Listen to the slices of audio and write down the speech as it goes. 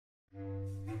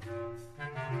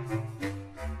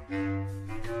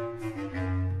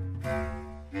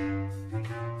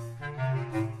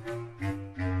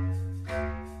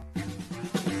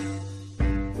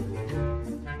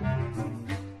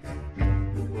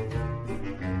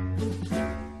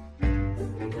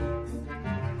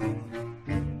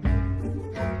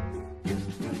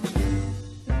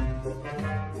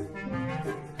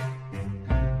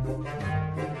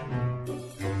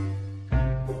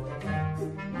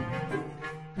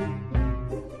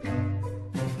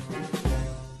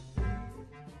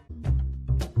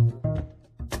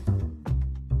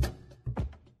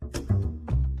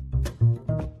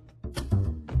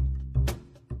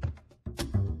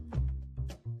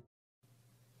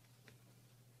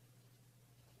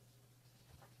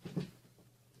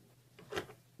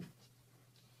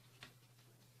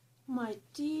My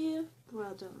dear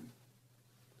brother,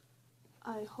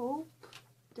 I hope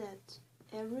that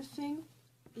everything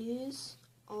is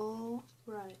all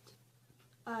right.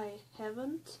 I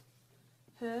haven't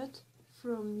heard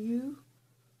from you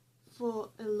for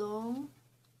a long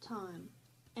time,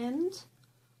 and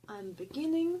I'm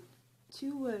beginning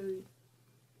to worry.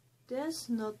 There's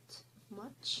not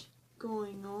much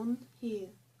going on here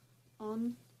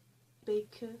on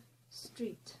Baker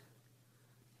Street.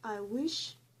 I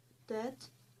wish that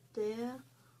there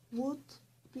would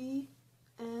be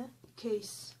a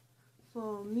case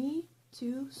for me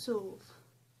to solve,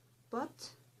 but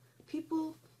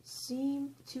people seem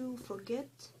to forget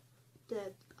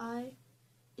that I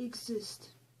exist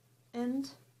and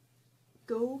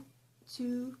go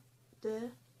to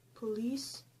the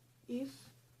police if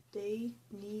they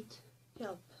need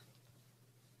help.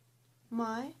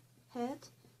 My head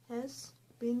has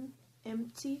been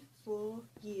empty for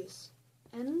years,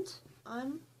 and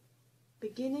I'm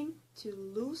beginning to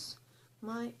lose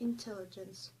my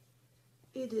intelligence.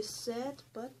 It is sad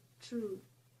but true.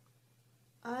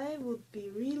 I would be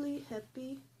really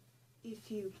happy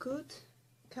if you could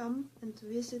come and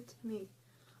visit me.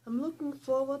 I'm looking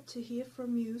forward to hear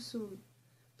from you soon.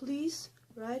 Please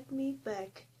write me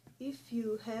back if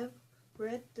you have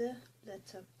read the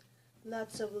letter.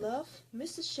 Lots of love,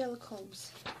 Mrs. Sherlock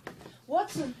Holmes.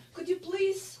 Watson, could you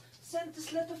please send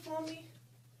this letter for me?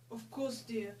 Of course,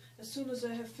 dear. As soon as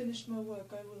I have finished my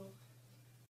work, I will.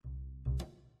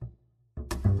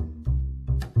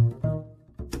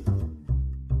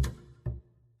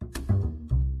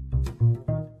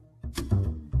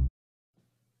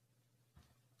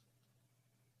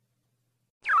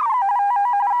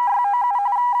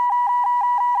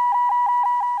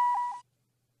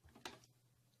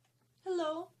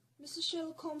 Hello, Mrs.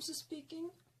 Sherlock Holmes is speaking.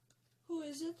 Who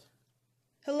is it?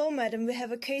 Hello, madam. We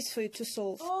have a case for you to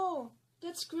solve. Oh,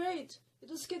 that's great.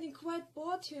 It is getting quite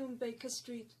bored here on Baker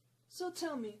Street. So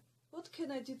tell me, what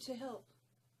can I do to help?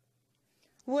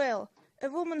 Well, a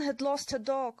woman had lost her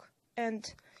dog,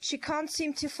 and she can't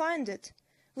seem to find it.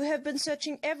 We have been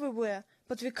searching everywhere,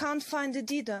 but we can't find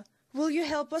it either. Will you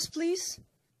help us, please?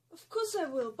 Of course I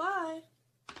will. Bye.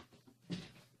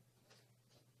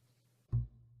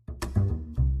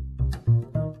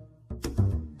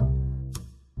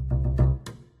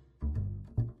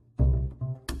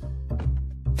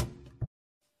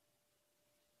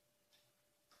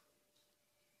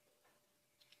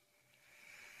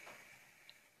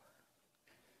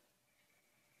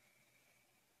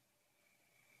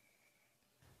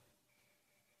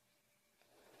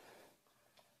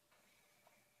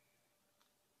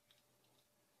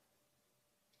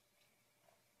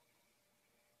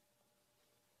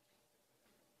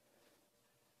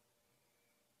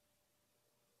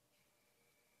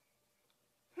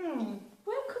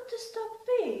 Where could this dog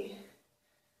be?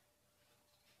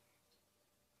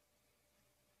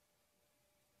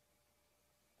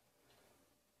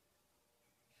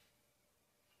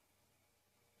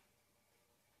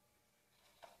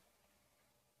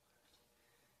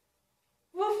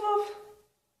 Woof woof!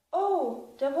 Oh,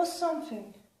 there was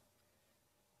something.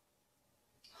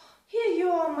 Here you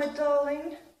are, my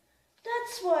darling.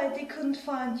 That's why they couldn't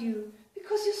find you,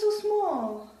 because you're so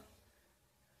small.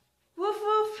 Woof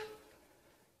woof!